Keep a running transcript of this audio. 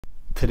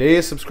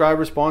Today's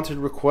subscriber sponsored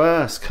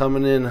request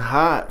coming in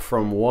hot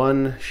from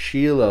one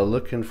Sheila,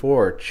 looking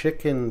for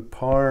chicken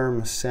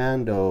parm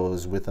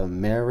sandos with a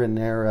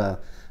marinara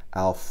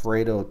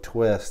Alfredo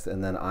twist,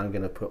 and then I'm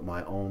gonna put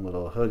my own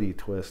little hoodie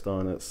twist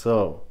on it.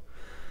 So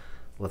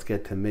let's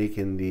get to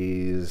making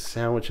these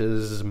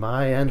sandwiches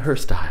my and her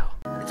style.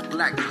 It's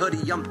Black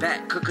Hoodie, I'm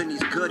back cooking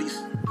these goodies.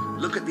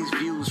 Look at these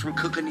views from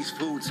cooking these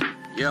foods,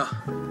 yeah.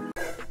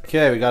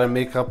 Okay, we got to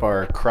make up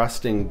our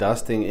crusting,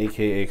 dusting,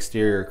 aka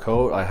exterior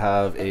coat. I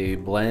have a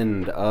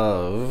blend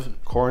of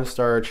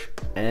cornstarch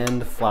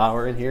and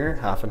flour in here,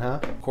 half and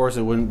half. Of course,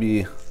 it wouldn't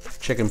be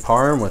chicken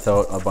parm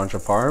without a bunch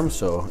of parm,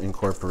 so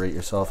incorporate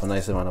yourself a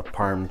nice amount of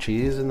parm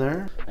cheese in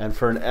there. And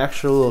for an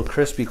extra little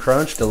crispy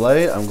crunch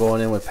delight, I'm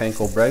going in with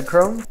panko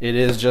breadcrumb. It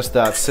is just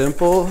that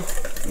simple.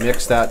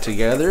 Mix that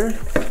together.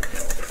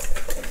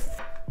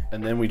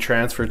 And then we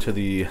transfer to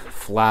the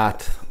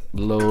flat,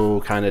 low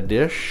kind of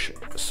dish,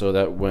 so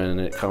that when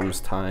it comes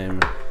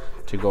time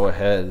to go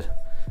ahead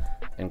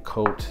and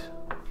coat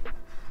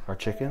our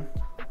chicken,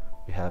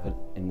 we have it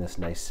in this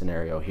nice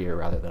scenario here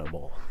rather than a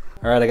bowl.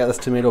 All right, I got this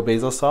tomato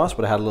basil sauce,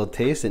 but I had a little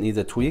taste. It needs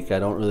a tweak. I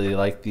don't really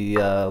like the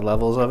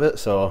levels of it,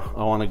 so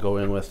I want to go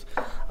in with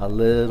a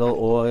little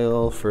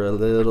oil for a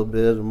little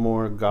bit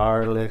more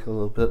garlic, a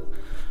little bit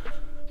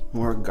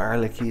more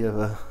garlicky of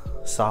a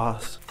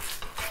sauce.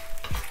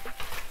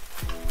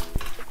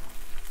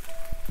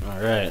 All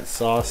right,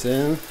 sauce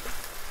in.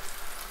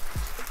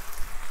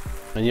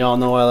 And y'all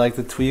know I like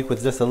to tweak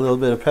with just a little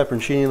bit of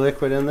pepperoncini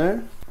liquid in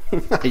there.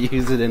 I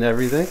use it in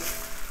everything.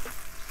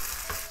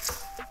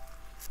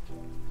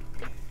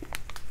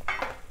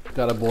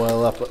 Gotta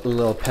boil up a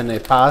little penne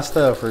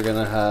pasta if we're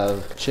gonna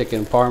have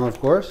chicken parm,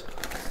 of course.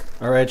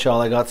 All right, y'all,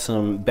 I got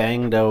some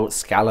banged out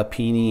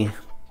scallopini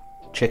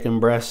chicken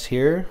breasts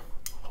here.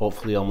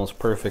 Hopefully almost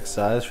perfect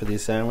size for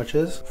these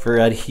sandwiches. For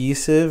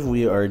adhesive,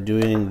 we are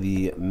doing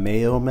the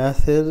mayo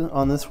method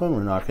on this one.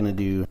 We're not gonna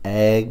do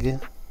egg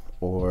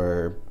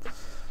or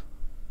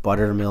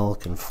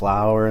buttermilk and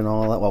flour and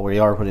all that. Well, we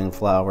are putting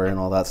flour and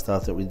all that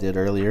stuff that we did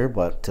earlier,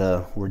 but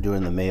we're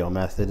doing the mayo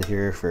method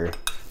here for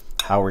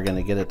how we're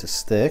gonna get it to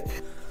stick.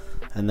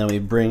 And then we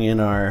bring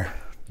in our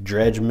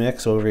dredge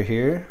mix over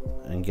here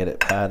and get it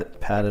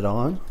patted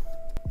on.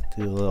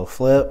 Do a little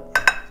flip,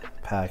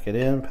 pack it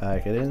in,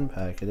 pack it in,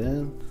 pack it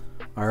in.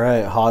 All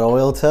right, hot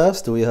oil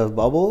test. Do we have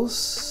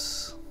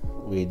bubbles?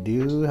 We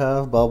do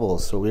have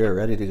bubbles, so we are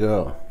ready to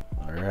go.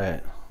 All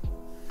right.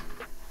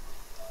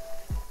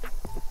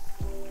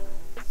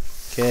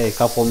 Okay, a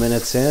couple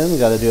minutes in,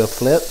 got to do a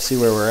flip, see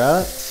where we're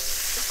at.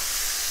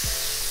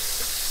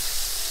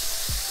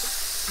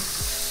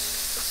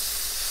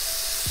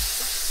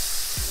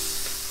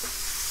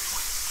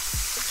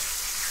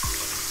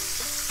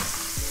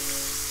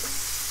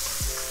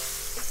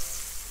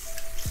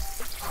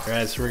 All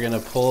right, so we're gonna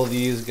pull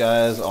these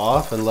guys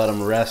off and let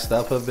them rest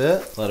up a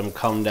bit. Let them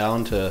come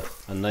down to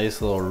a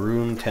nice little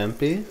room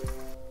tempi.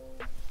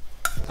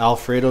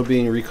 Alfredo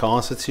being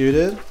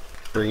reconstituted.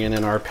 Bringing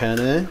in our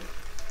penne.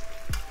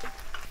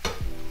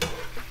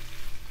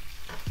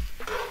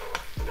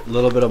 A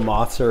little bit of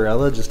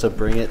mozzarella just to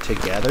bring it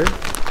together.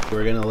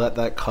 We're gonna let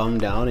that come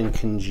down and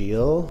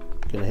congeal.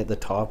 Gonna hit the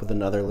top with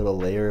another little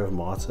layer of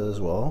mozza as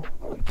well.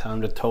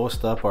 Time to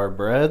toast up our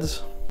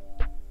breads.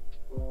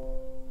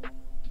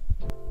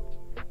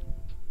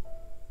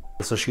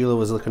 So Sheila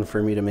was looking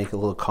for me to make a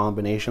little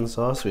combination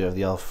sauce. We have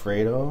the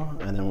Alfredo,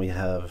 and then we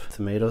have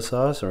tomato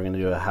sauce. So we're gonna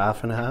do a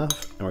half and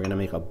half, and we're gonna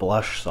make a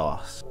blush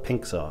sauce,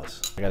 pink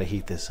sauce. I gotta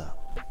heat this up.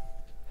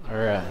 All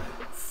right,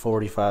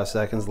 45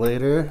 seconds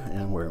later,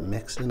 and we're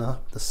mixing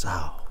up the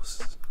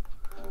sauce.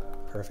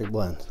 Perfect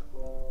blend.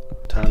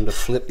 Time to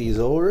flip these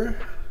over.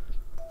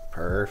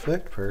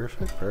 Perfect,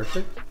 perfect,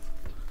 perfect.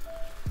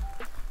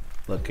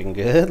 Looking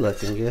good,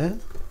 looking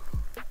good.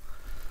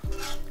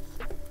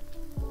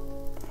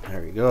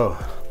 There we go.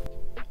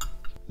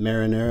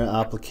 Marinara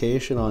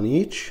application on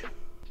each.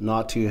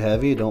 Not too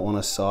heavy, don't want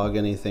to sog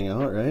anything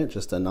out, right?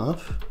 Just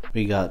enough.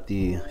 We got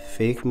the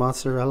fake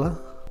mozzarella.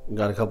 We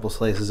got a couple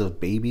slices of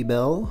baby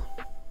bell.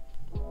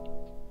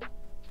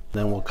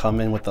 Then we'll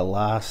come in with the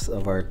last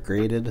of our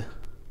grated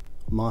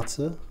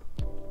mozza.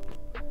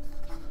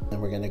 Then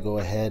we're gonna go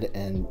ahead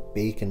and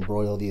bake and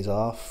broil these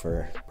off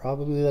for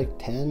probably like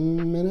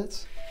 10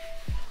 minutes.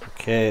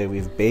 Okay,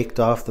 we've baked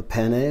off the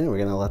penne. We're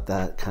gonna let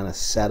that kind of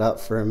set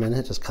up for a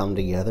minute, just come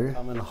together.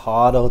 Coming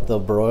hot out the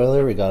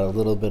broiler. We got a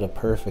little bit of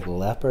perfect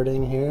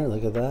leoparding here.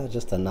 Look at that,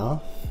 just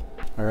enough.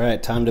 All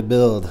right, time to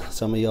build.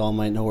 Some of y'all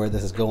might know where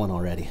this is going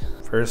already.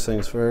 First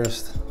things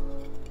first,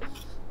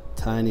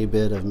 tiny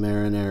bit of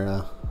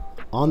marinara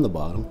on the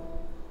bottom.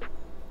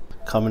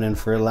 Coming in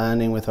for a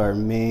landing with our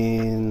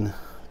main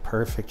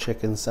perfect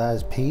chicken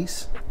size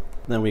piece.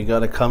 Then we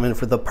gotta come in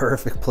for the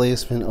perfect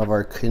placement of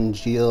our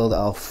congealed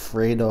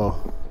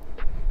Alfredo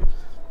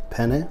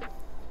penne.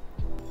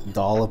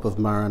 Dollop of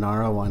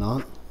marinara, why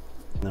not?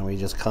 And then we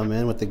just come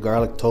in with the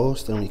garlic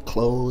toast and we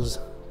close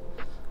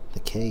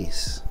the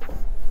case.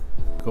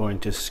 Going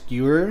to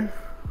skewer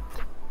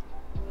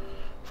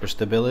for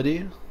stability,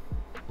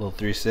 a little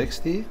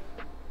 360.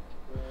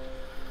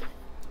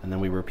 And then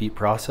we repeat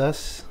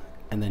process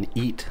and then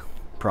eat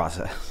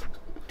process.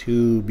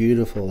 2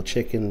 beautiful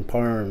chicken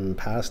parm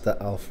pasta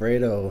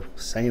Alfredo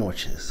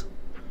sandwiches.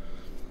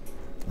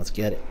 Let's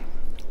get it.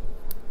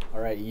 All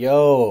right,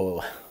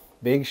 yo,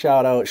 big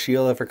shout out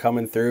Sheila for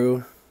coming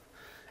through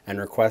and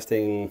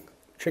requesting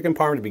chicken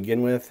parm to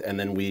begin with, and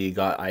then we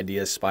got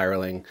ideas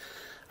spiraling.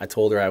 I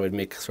told her I would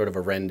make sort of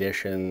a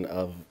rendition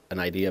of an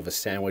idea of a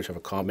sandwich, of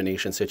a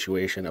combination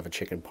situation of a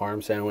chicken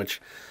parm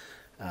sandwich.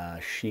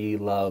 She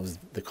loves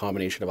the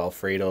combination of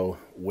Alfredo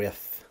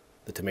with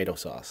the tomato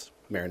sauce,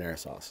 marinara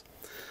sauce.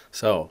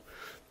 So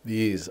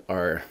these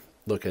are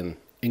looking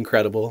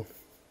incredible.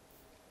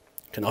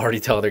 Can already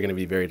tell they're going to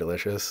be very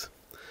delicious.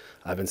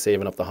 I've been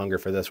saving up the hunger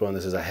for this one.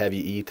 This is a heavy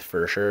eat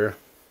for sure.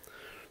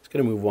 Just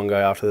going to move one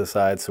guy off to the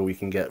side so we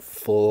can get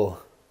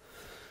full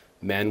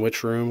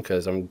manwich room,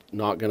 because I'm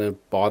not going to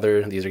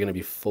bother. These are going to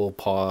be full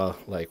paw.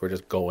 Like, we're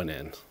just going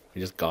in.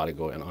 We just got to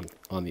go in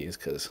on these,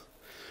 because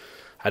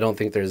I don't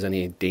think there's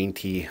any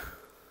dainty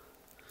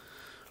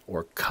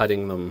or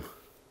cutting them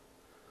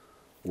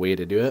way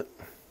to do it.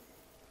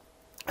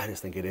 I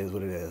just think it is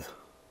what it is.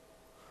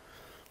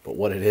 But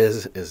what it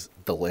is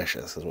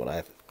delicious, is what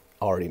I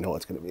already know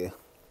it's going to be.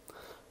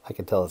 I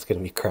can tell it's going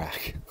to be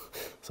crack.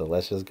 So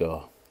let's just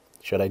go.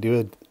 Should I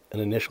do an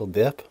initial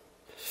dip?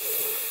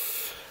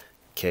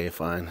 Okay,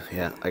 fine.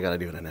 Yeah, I got to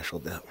do an initial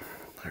dip.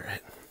 All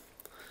right.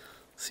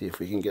 See if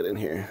we can get in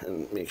here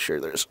and make sure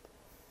there's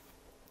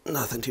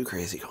nothing too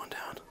crazy going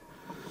down.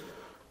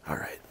 All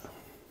right.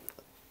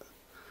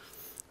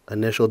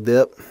 Initial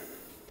dip.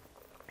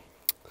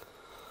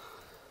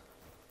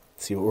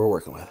 See what we're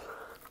working with.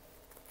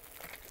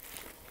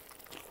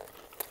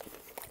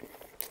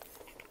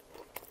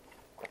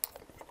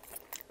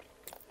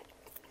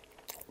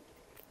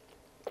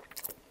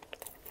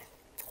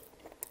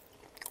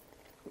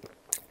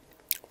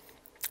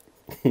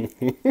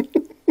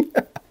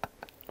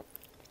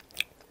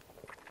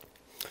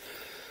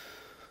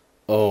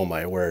 Oh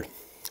my word.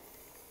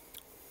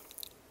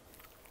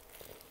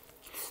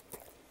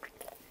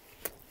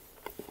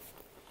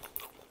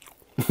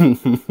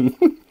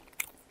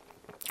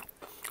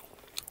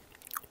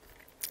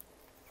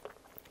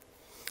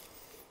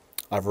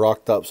 I've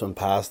rocked up some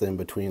pasta in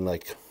between,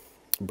 like,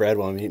 bread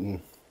while I'm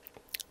eating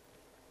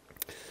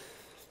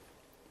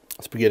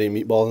spaghetti and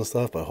meatballs and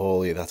stuff, but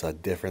holy, that's a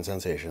different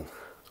sensation.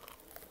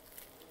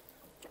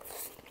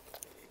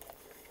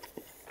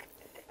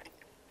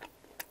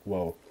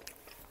 Whoa.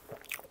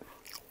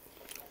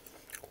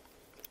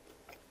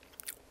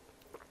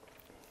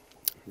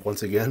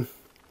 Once again,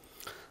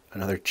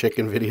 another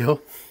chicken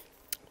video.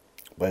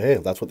 But hey,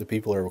 that's what the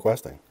people are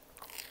requesting.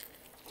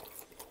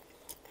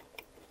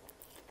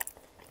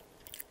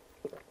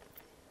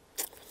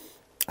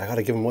 I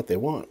gotta give them what they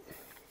want.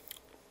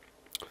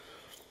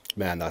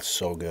 Man, that's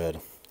so good.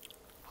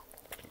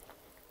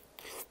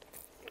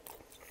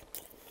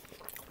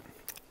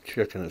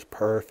 Chicken is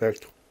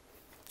perfect.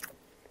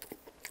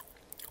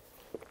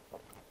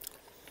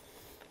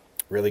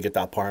 Really get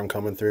that parm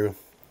coming through.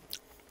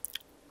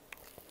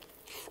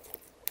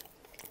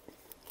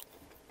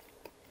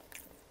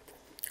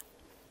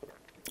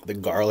 The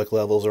garlic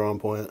levels are on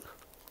point.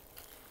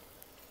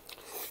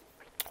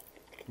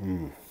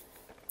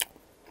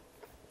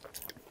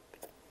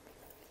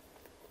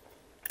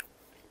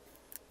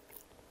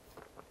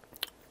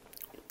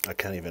 I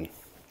can't even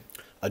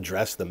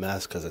address the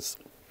mess because it's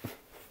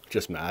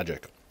just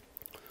magic.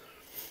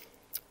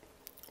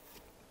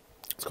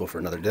 Let's go for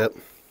another dip.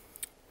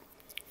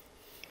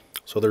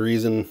 So the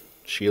reason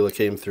Sheila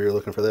came through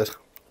looking for this,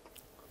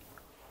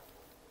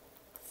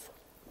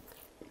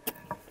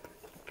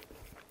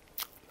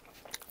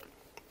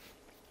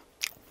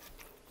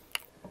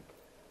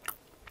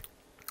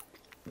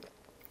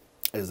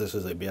 is this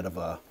is a bit of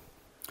a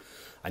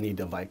I need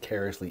to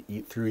vicariously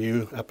eat through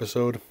you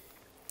episode.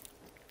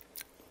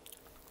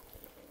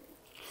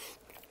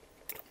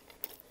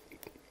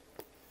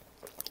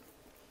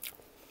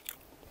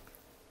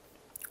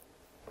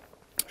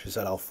 She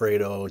said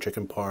Alfredo,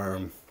 chicken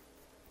parm,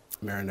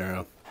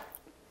 marinara,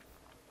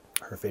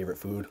 her favorite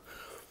food,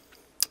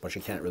 but she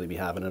can't really be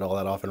having it all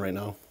that often right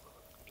now.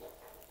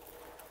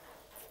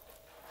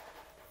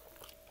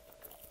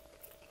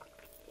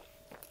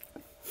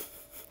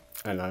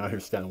 And I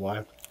understand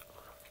why.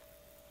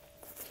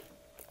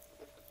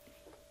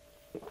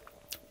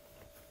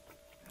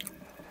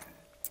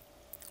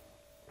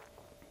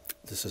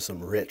 This is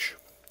some rich,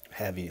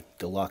 heavy,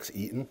 deluxe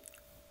eating.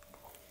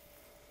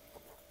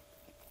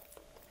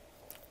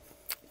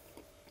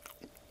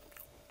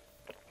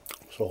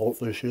 So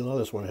hopefully, Sheila,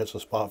 this one hits the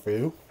spot for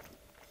you.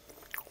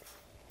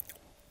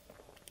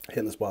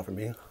 Hitting the spot for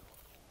me.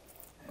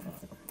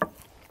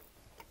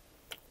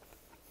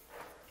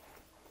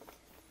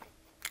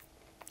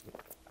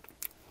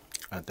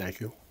 And thank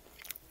you.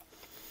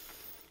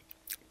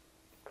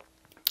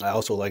 I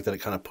also like that it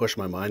kind of pushed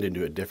my mind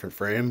into a different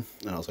frame.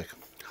 And I was like,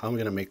 how am I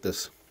going to make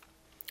this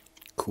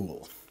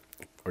cool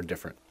or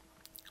different?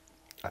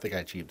 I think I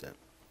achieved it.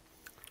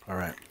 All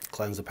right,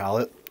 cleanse the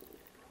palate.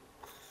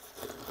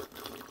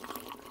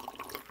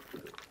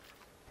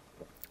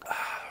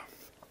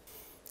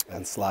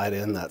 and slide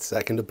in that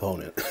second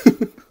opponent.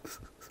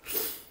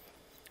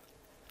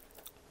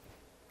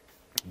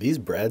 These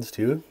breads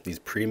too, these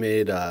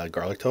pre-made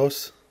garlic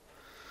toasts,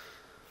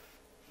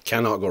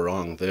 cannot go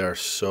wrong. They are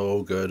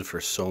so good for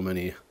so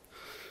many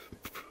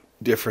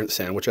different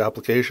sandwich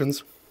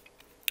applications.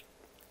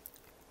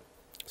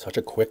 Such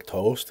a quick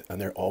toast,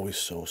 and they're always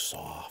so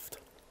soft.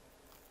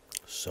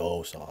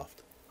 So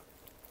soft.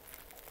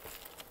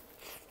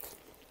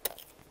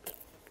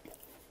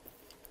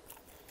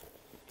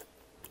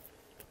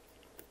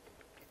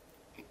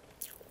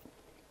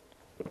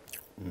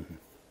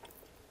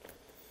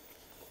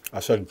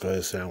 That's a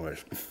good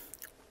sandwich.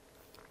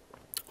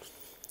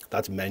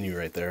 That's menu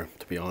right there,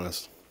 to be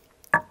honest.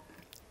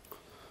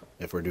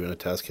 If we're doing a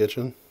test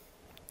kitchen,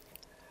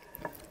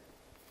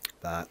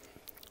 that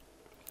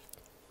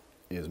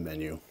is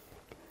menu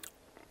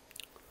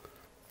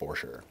for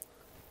sure.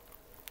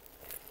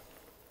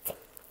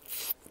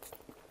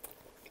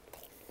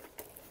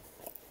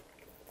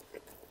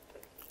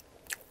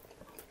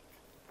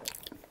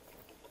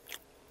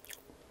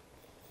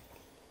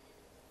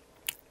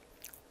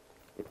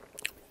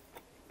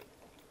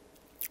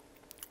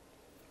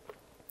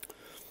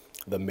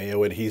 The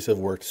mayo adhesive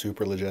worked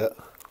super legit.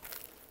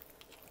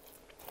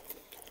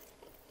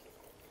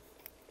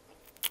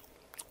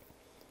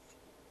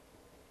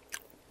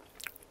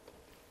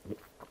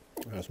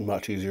 That's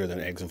much easier than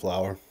eggs and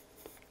flour.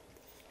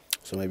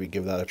 So maybe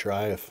give that a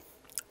try if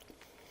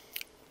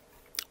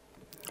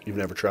you've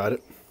never tried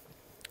it.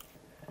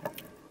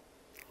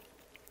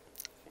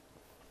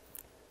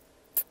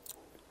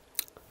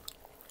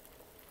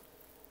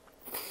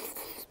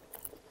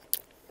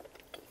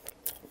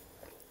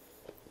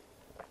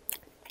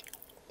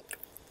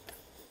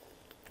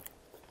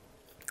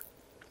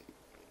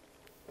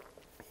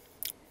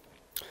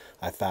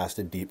 I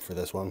fasted deep for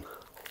this one.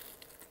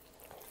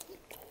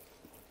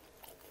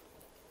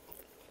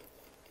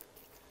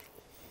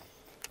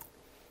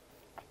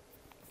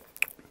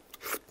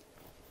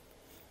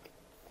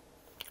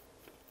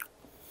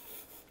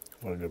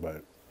 What a good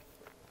bite.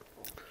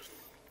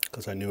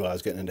 Because I knew I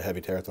was getting into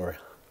heavy territory.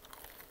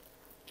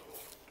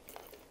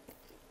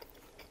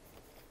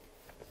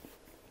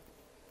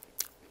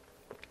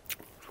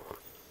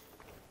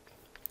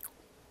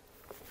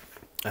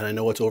 And I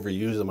know it's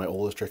overused in my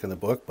oldest trick in the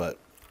book, but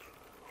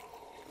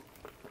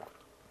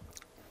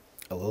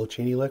a little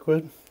chini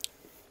liquid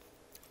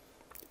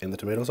in the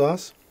tomato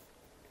sauce,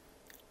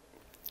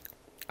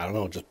 I don't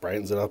know, it just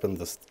brightens it up in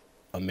this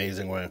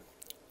amazing way.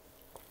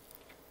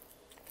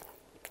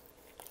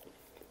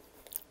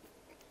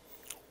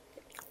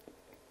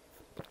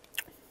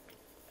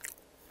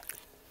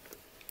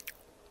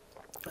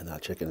 And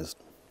that chicken is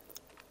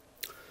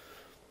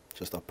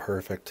just a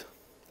perfect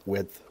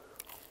width.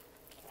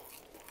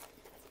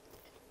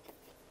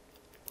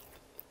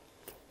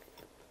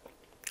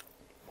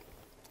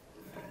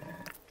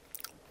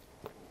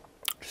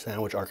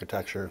 Sandwich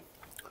architecture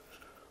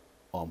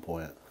on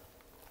point.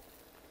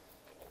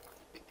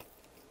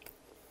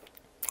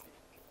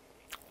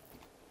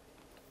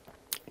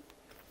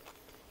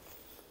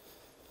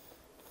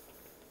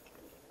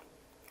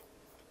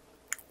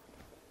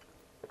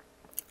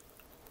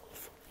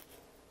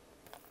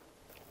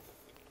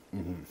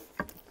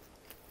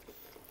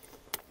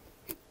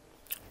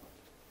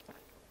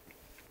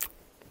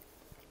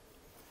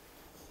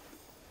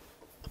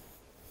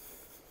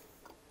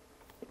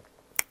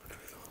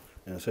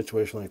 In a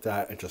situation like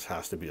that, it just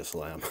has to be a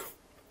slam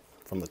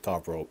from the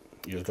top rope.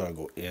 You just gotta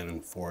go in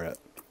for it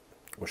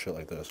with shit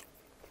like this.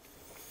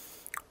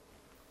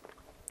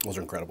 Those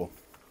are incredible.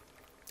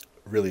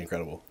 Really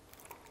incredible.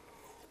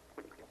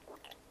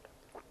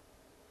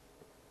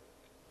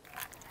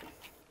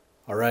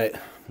 All right,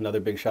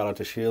 another big shout out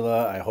to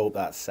Sheila. I hope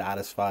that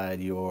satisfied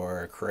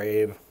your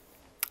crave.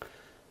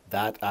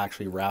 That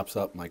actually wraps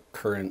up my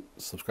current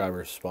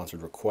subscriber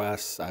sponsored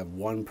requests. I have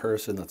one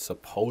person that's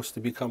supposed to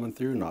be coming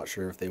through. Not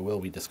sure if they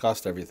will. We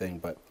discussed everything,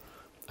 but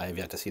I have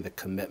yet to see the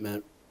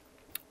commitment.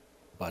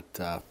 But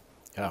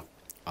yeah,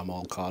 I'm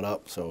all caught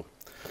up. So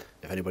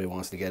if anybody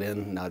wants to get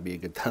in, now'd be a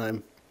good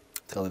time.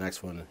 Till the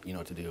next one, you know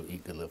what to do.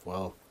 Eat good, live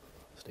well,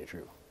 stay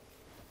true.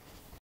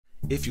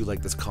 If you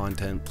like this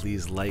content,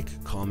 please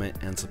like, comment,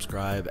 and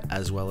subscribe,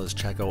 as well as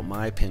check out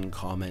my pinned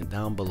comment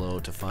down below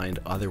to find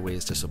other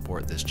ways to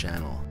support this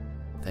channel.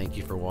 Thank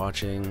you for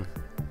watching.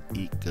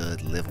 Eat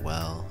good, live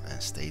well,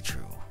 and stay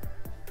true.